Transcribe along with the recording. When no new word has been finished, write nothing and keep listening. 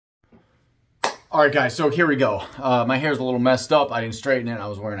All right, guys, so here we go. My hair's a little messed up. I didn't straighten it. I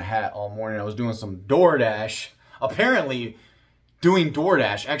was wearing a hat all morning. I was doing some DoorDash. Apparently, doing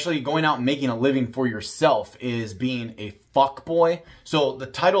DoorDash, actually going out and making a living for yourself, is being a fuckboy. So the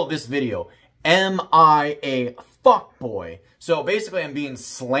title of this video, Am I a Fuckboy? So basically, I'm being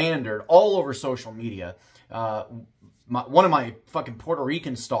slandered all over social media. One of my fucking Puerto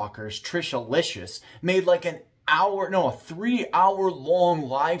Rican stalkers, Trishalicious, made like a 3-hour long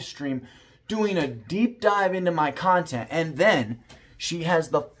live stream doing a deep dive into my content, and then she has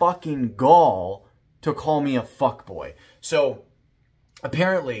the fucking gall to call me a fuckboy. So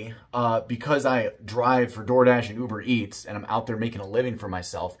apparently, because I drive for DoorDash and Uber Eats, and I'm out there making a living for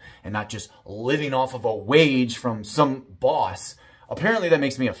myself and not just living off of a wage from some boss, apparently that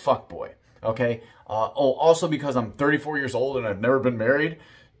makes me a fuckboy, okay? Also because I'm 34 years old and I've never been married.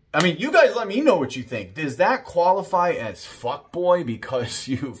 I mean, you guys let me know what you think. Does that qualify as fuckboy because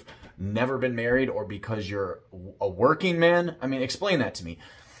you've never been married or because you're a working man? I mean, explain that to me.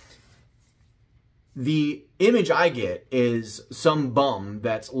 The image I get is some bum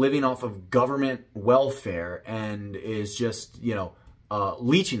that's living off of government welfare and is just, you know,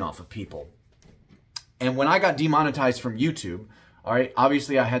 leeching off of people. And when I got demonetized from YouTube, all right,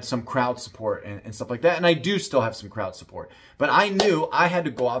 obviously I had some crowd support and stuff like that, and I do still have some crowd support. But I knew I had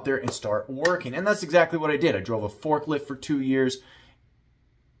to go out there and start working, and that's exactly what I did. I drove a forklift for 2 years.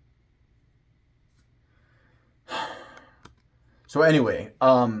 So anyway,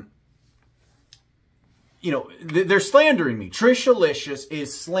 you know, they're slandering me. Trishalicious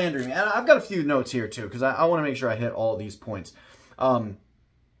is slandering me. And I've got a few notes here too, because I want to make sure I hit all these points.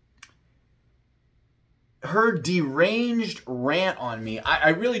 Her deranged rant on me, I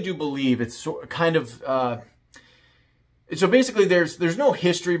really do believe it's kind of... so basically, there's no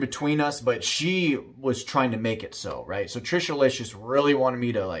history between us, but she was trying to make it so, right? So Trishalicious really wanted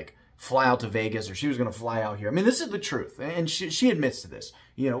me to, like, fly out to Vegas, or she was going to fly out here. I mean, this is the truth, and she admits to this.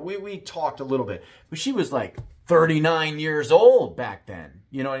 You know, we talked a little bit, but she was like 39 years old back then.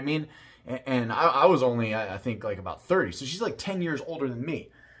 You know what I mean? And I was only, I think, like about 30. So she's like 10 years older than me.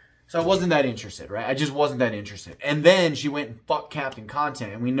 So I wasn't that interested, right? I just wasn't that interested. And then she went and fucked Captain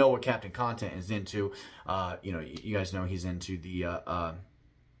Content, and we know what Captain Content is into. You know, you guys know he's into the...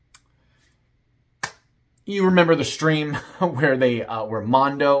 you remember the stream where they, where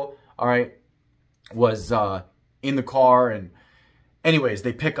Mondo, all right, was in the car, and anyways,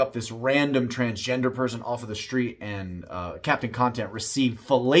 they pick up this random transgender person off of the street, and Captain Content received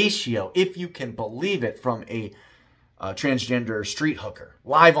fellatio, if you can believe it, from a transgender street hooker.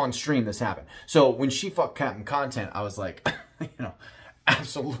 Live on stream, this happened. So when she fucked Captain Content, I was like, you know,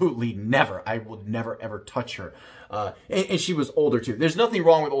 absolutely never. I will never ever touch her. And she was older too. There's nothing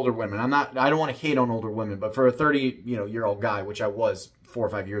wrong with older women. I don't want to hate on older women, but for a 30-year-old guy, which I was 4 or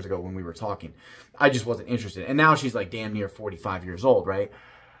 5 years ago when we were talking, I just wasn't interested. And now she's like damn near 45 years old, right?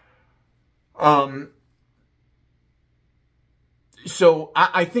 So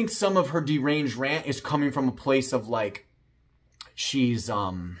I think some of her deranged rant is coming from a place of like, she's,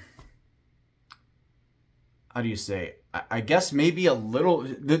 how do you say, I guess maybe a little,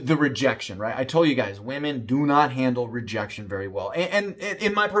 the rejection, right? I told you guys, women do not handle rejection very well. And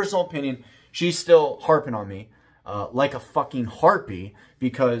in my personal opinion, she's still harping on me like a fucking harpy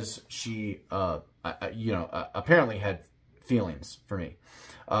because she, you know, apparently had feelings for me.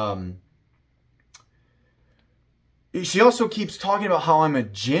 She also keeps talking about how I'm a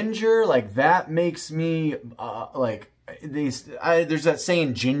ginger. Like, that makes me, like, there's that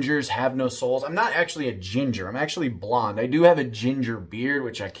saying, gingers have no souls. I'm not actually a ginger. I'm actually blonde. I do have a ginger beard,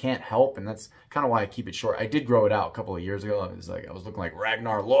 which I can't help, and that's kind of why I keep it short. I did grow it out a couple of years ago. It was like, I was looking like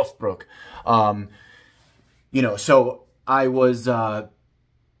Ragnar Lothbrok. You know, so I was...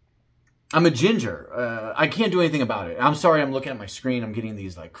 I'm a ginger. I can't do anything about it. I'm sorry, I'm looking at my screen. I'm getting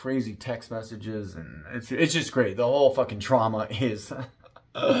these like crazy text messages, and it's just great. The whole fucking trauma is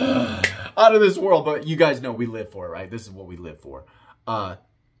out of this world. But you guys know we live for it, right? This is what we live for. Yeah,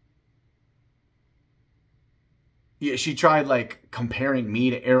 she tried like comparing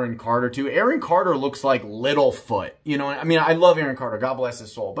me to Aaron Carter too. Aaron Carter looks like Littlefoot. You know, I mean, I love Aaron Carter. God bless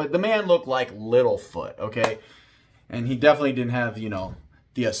his soul. But the man looked like Littlefoot, okay? And he definitely didn't have, you know,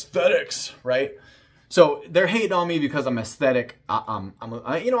 the aesthetics, right? So they're hating on me because I'm aesthetic. You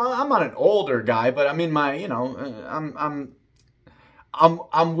know, I'm not an older guy, but I'm in my, you know,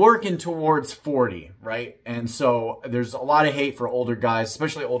 I'm working towards 40, right? And so there's a lot of hate for older guys,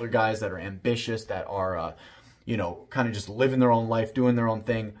 especially older guys that are ambitious, that are, you know, kind of just living their own life, doing their own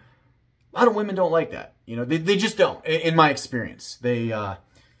thing. A lot of women don't like that. You know, they just don't, in my experience. They,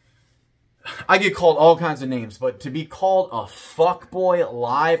 I get called all kinds of names, but to be called a fuckboy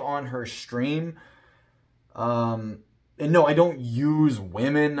live on her stream, and no, I don't use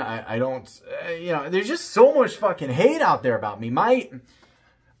women. I don't, you know, there's just so much fucking hate out there about me.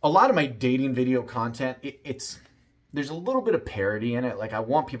 A lot of my dating video content, there's a little bit of parody in it. Like, I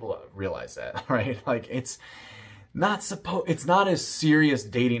want people to realize that, right? Like, it's not a serious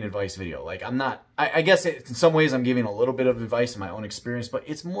dating advice video. Like, I guess in some ways I'm giving a little bit of advice in my own experience, but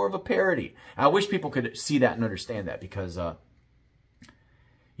it's more of a parody. And I wish people could see that and understand that, because,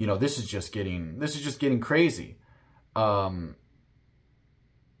 you know, this is just getting crazy. And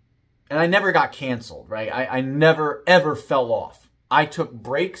I never got canceled, right? I never, ever fell off. I took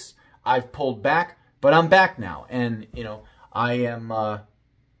breaks. I've pulled back, but I'm back now. And, you know, I'm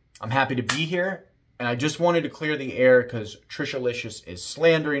happy to be here. And I just wanted to clear the air because Trishalicious is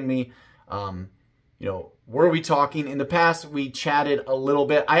slandering me. You know, were we talking? In the past, we chatted a little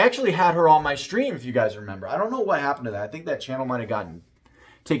bit. I actually had her on my stream, if you guys remember. I don't know what happened to that. I think that channel might have gotten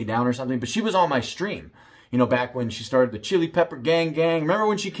taken down or something. But she was on my stream, you know, back when she started the Chili Pepper Gang. Remember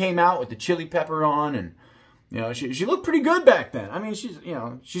when she came out with the chili pepper on? And, you know, she looked pretty good back then. I mean, she's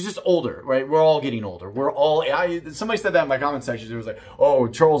just older, right? We're all getting older. Somebody said that in my comment section. It was like, oh,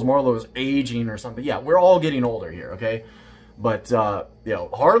 Charles Marlowe is aging or something. Yeah, we're all getting older here, okay? But, you know,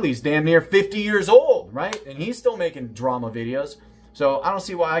 Harley's damn near 50 years old, right? And he's still making drama videos. So I don't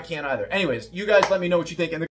see why I can't either. Anyways, you guys let me know what you think in the